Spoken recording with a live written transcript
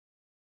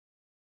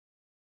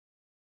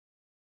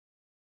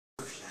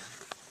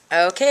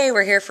Okay,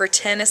 we're here for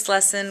tennis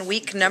lesson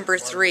week number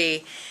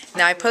 3.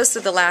 Now I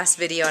posted the last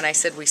video and I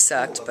said we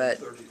sucked, but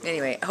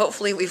anyway,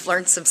 hopefully we've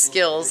learned some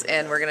skills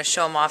and we're going to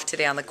show them off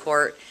today on the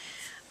court.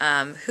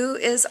 Who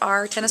is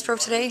our tennis pro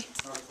today?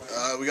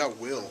 We got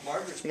Will.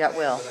 We got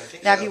Will.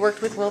 Now, have you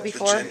worked with Will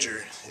before? The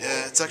Ginger.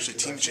 Yeah, it's actually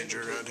Team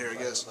Ginger around here, I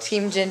guess.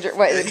 Team Ginger.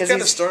 What? Yeah, he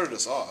kind of started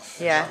us off.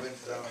 Yeah.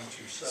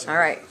 All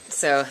right.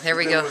 So there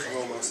we go.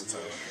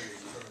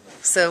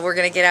 So we're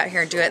going to get out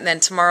here and do it, and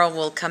then tomorrow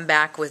we'll come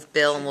back with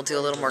Bill and we'll do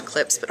a little more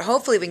clips. But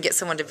hopefully we can get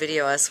someone to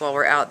video us while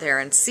we're out there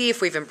and see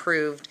if we've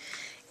improved.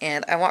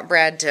 And I want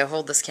Brad to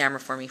hold this camera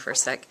for me for a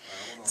sec.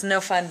 It's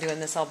no fun doing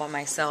this all by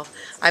myself.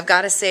 I've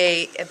got to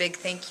say a big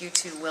thank you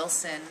to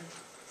Wilson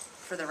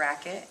for the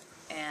racket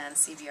and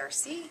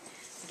CBRC. He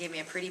gave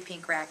me a pretty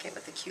pink racket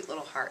with a cute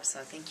little heart. So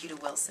thank you to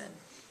Wilson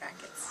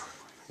Rackets.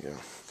 Yeah.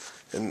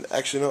 And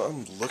actually, no,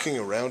 I'm looking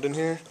around in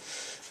here.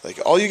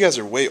 Like, all you guys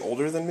are way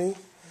older than me.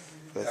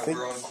 But I think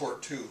we're on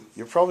court 2.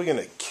 You're probably going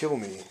to kill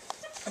me.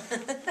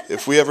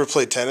 If we ever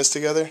play tennis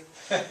together,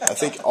 I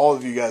think all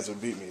of you guys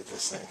would beat me at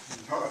this thing.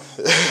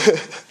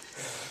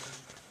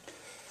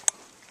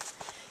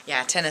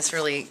 Yeah, tennis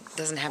really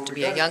doesn't have to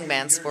be a young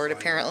man's sport,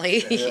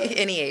 apparently.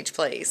 Any age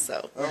plays,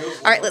 so. All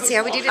right, let's see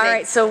how we do today. All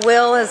right, so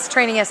Will is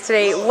training us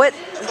today. What? I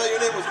thought your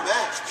name was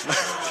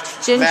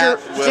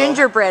Matt.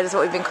 Gingerbread is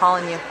what we've been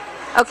calling you.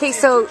 Okay,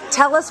 so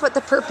tell us what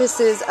the purpose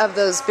is of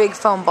those big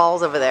foam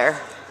balls over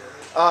there.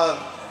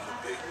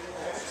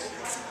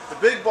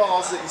 The big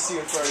balls that you see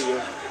in front of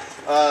you,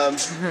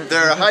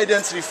 they're a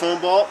high-density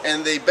foam ball,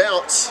 and they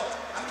bounce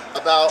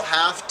about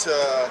half to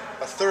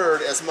a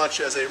third as much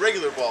as a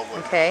regular ball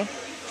would. Okay.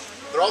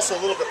 They're also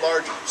a little bit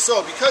larger.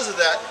 So because of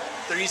that,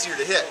 they're easier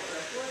to hit.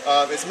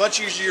 It's much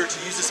easier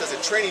to use this as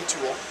a training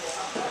tool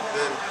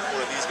than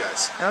one of these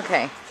guys.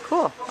 Okay,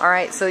 cool. All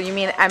right, so you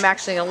mean I'm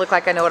actually going to look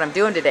like I know what I'm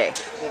doing today?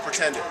 We'll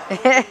pretend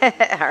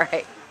it. All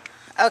right.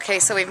 Okay,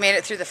 so we've made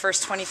it through the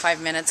first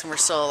 25 minutes and we're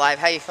still alive.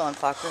 How you feeling,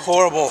 Fokker?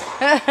 Horrible.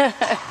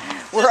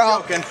 We're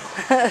all joking.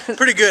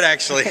 Pretty good,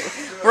 actually.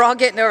 We're all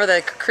getting over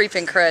the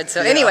creeping crud.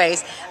 So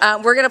anyways,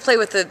 we're going to play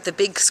with the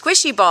big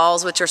squishy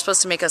balls, which are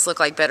supposed to make us look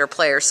like better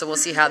players. So we'll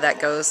see how that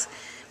goes.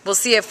 We'll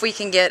see if we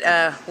can get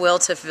Will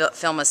to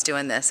film us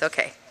doing this.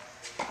 Okay.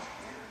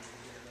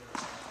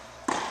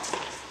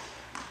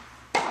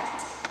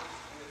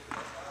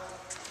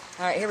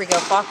 All right, here we go.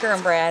 Fokker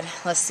and Brad.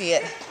 Let's see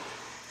it.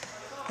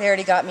 They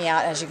already got me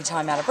out. As you can tell,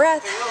 I'm out of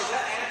breath.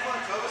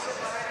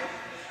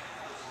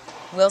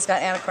 Will's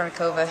got Anna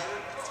Kournikova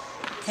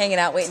hanging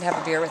out, waiting to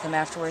have a beer with him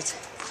afterwards.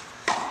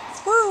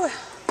 Woo! All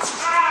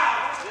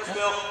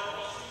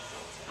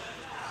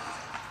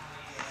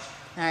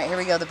right, here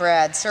we go. The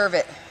Brad. Serve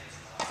it.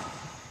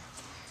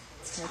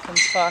 Here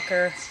comes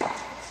Fokker.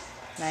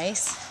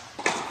 Nice.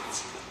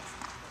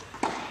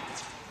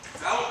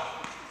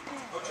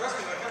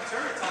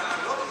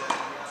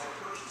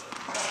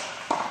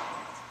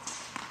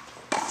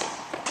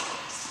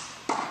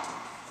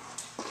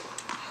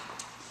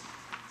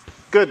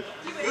 Good.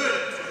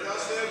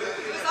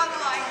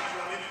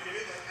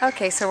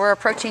 Okay, so we're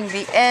approaching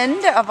the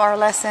end of our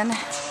lesson.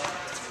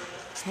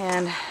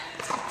 And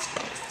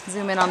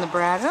zoom in on the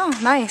Brad. Oh,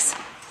 nice.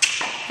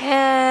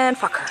 And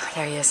Fokker.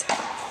 There he is.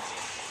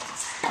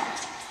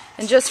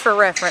 And just for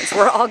reference,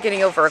 we're all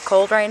getting over a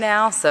cold right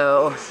now,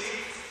 so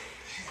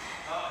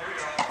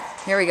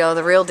here we go.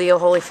 The real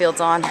deal.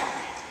 Holyfield's on.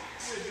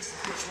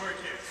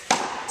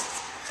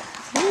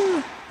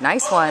 Ooh,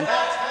 nice one.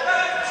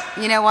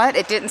 You know what?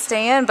 It didn't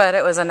stay in, but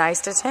it was a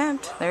nice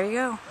attempt. There you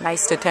go.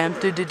 Nice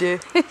attempt. All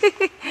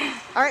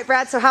right,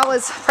 Brad, so how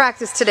was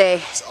practice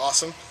today? It's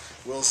awesome.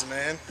 Will's the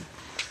man.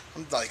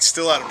 I'm like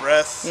still out of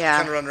breath. Yeah.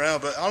 Kind of running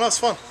around, but I don't know, it's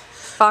fun.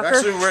 Fokker?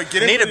 Actually, we're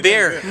getting Need a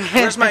beer.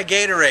 Where's my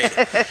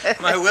Gatorade?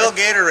 My Will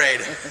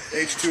Gatorade.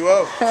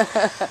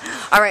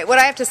 H2O. All right, what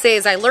I have to say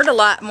is I learned a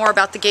lot more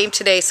about the game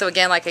today. So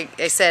again, like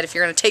I said, if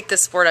you're going to take this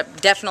sport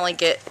up, definitely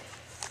get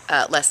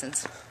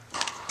lessons.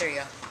 There you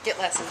go. Get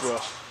lessons.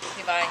 Well.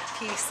 Okay, bye.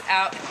 Peace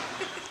out.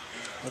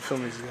 I'll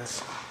film these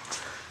guys.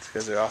 These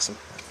guys are awesome.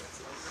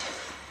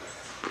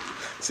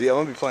 See, I'm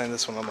going to be playing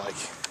this when I'm like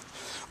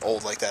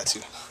old like that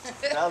too.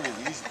 That'll be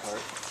the easy part.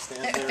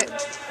 Stand there and